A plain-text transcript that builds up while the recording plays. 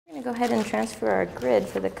going to go ahead and transfer our grid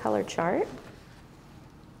for the color chart.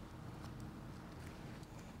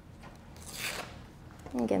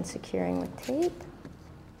 Again, securing with tape.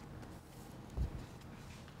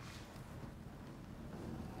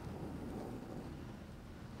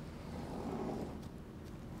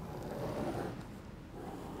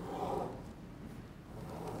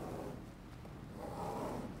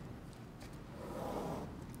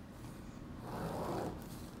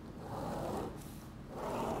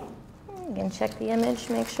 Again, check the image,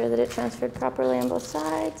 make sure that it transferred properly on both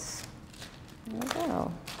sides. There we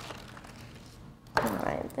go. All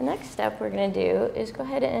right, the next step we're going to do is go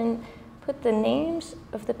ahead and put the names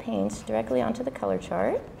of the paints directly onto the color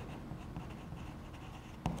chart.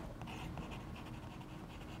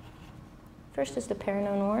 First is the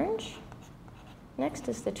Paranone Orange. Next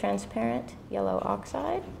is the transparent yellow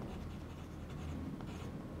oxide.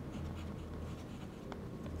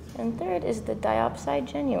 And third is the diopside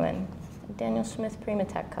genuine, Daniel Smith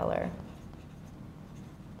Primatech color.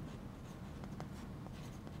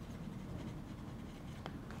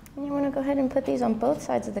 And you want to go ahead and put these on both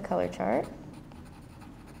sides of the color chart.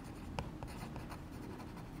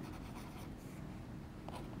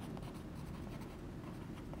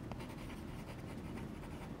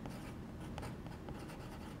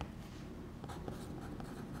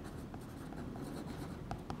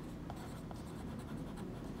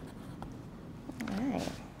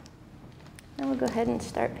 Now we'll go ahead and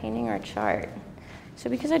start painting our chart.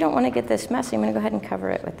 So because I don't want to get this messy, I'm going to go ahead and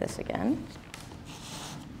cover it with this again.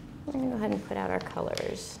 We're going to go ahead and put out our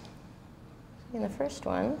colors. In the first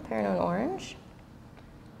one, Paranone Orange,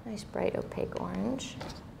 nice bright opaque orange.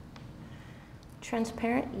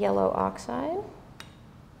 Transparent yellow oxide.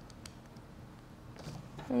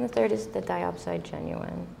 And the third is the diopside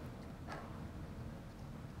genuine.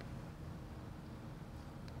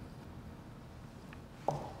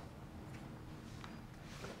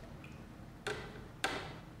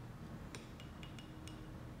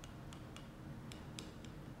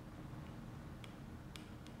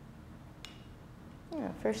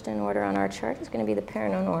 First in order on our chart is going to be the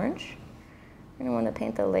Paranone Orange. You're going to want to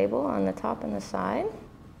paint the label on the top and the side.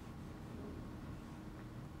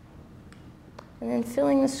 And then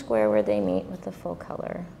filling the square where they meet with the full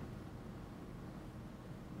color.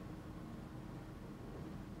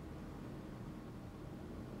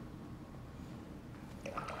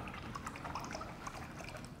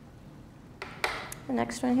 The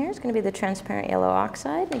next one here is going to be the transparent yellow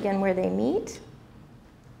oxide, again where they meet.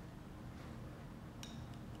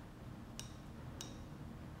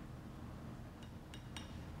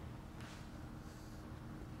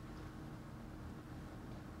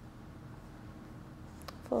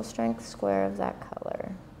 Full strength square of that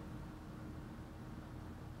color.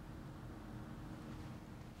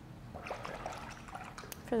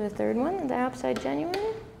 For the third one, the diopside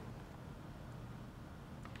genuine.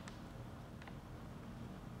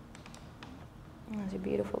 That's a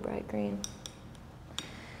beautiful bright green.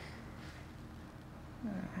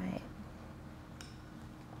 All right.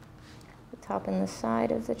 The top and the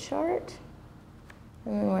side of the chart,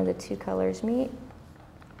 and then where the two colors meet,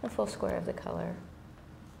 the full square of the color.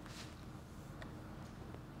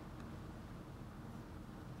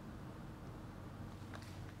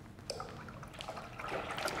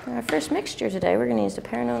 Our first mixture today, we're going to use the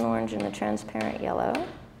Paranone Orange and the transparent yellow.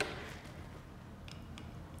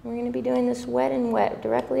 We're going to be doing this wet and wet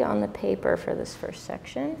directly on the paper for this first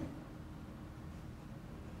section.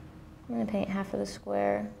 I'm going to paint half of the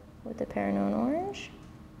square with the Paranone Orange.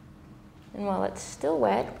 And while it's still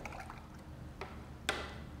wet,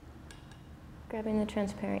 grabbing the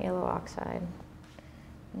transparent yellow oxide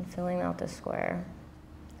and filling out the square.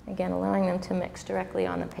 Again, allowing them to mix directly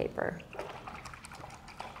on the paper.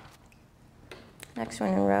 Next one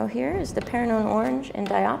in a row here is the Paranone Orange and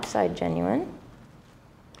diopside genuine.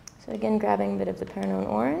 So again, grabbing a bit of the Paranone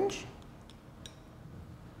Orange,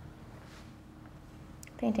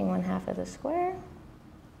 painting one half of the square,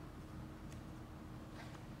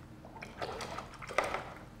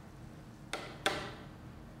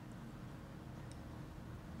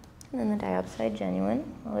 and then the diopside genuine,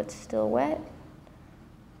 while it's still wet,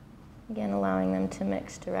 again allowing them to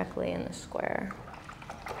mix directly in the square.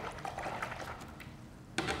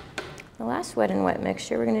 The last wet and wet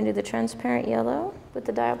mixture, we're going to do the transparent yellow with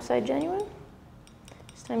the diopside genuine.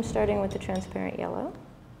 This time starting with the transparent yellow.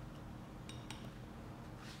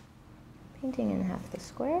 Painting in half the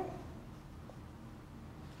square.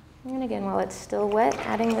 And again, while it's still wet,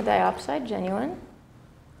 adding the diopside genuine.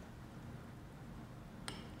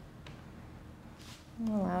 And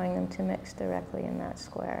allowing them to mix directly in that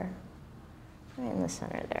square, right in the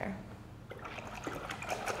center there.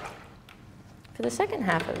 for the second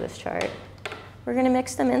half of this chart, we're going to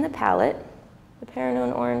mix them in the palette. The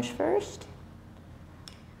Paranone orange first.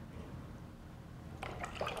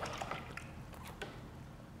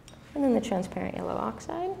 And then the transparent yellow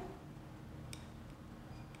oxide.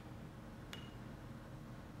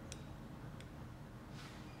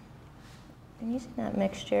 And using that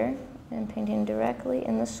mixture and painting directly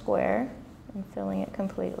in the square and filling it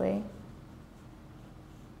completely.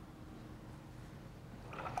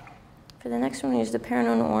 For the next one, we use the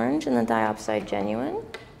Paranone orange and the diopside genuine.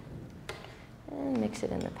 And mix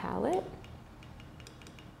it in the palette.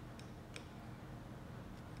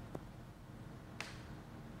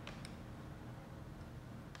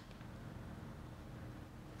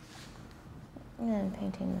 And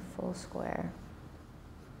painting the full square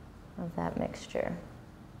of that mixture.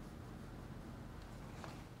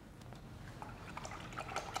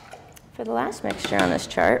 For the last mixture on this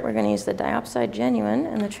chart, we're going to use the diopside genuine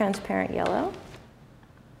and the transparent yellow.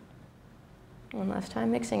 One last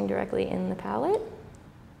time, mixing directly in the palette.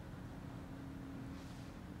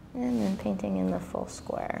 And then painting in the full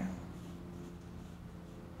square.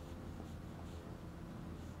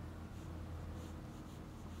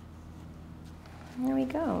 There we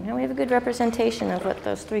go. Now we have a good representation of what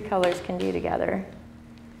those three colors can do together.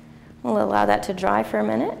 We'll allow that to dry for a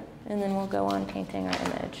minute, and then we'll go on painting our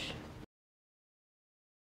image.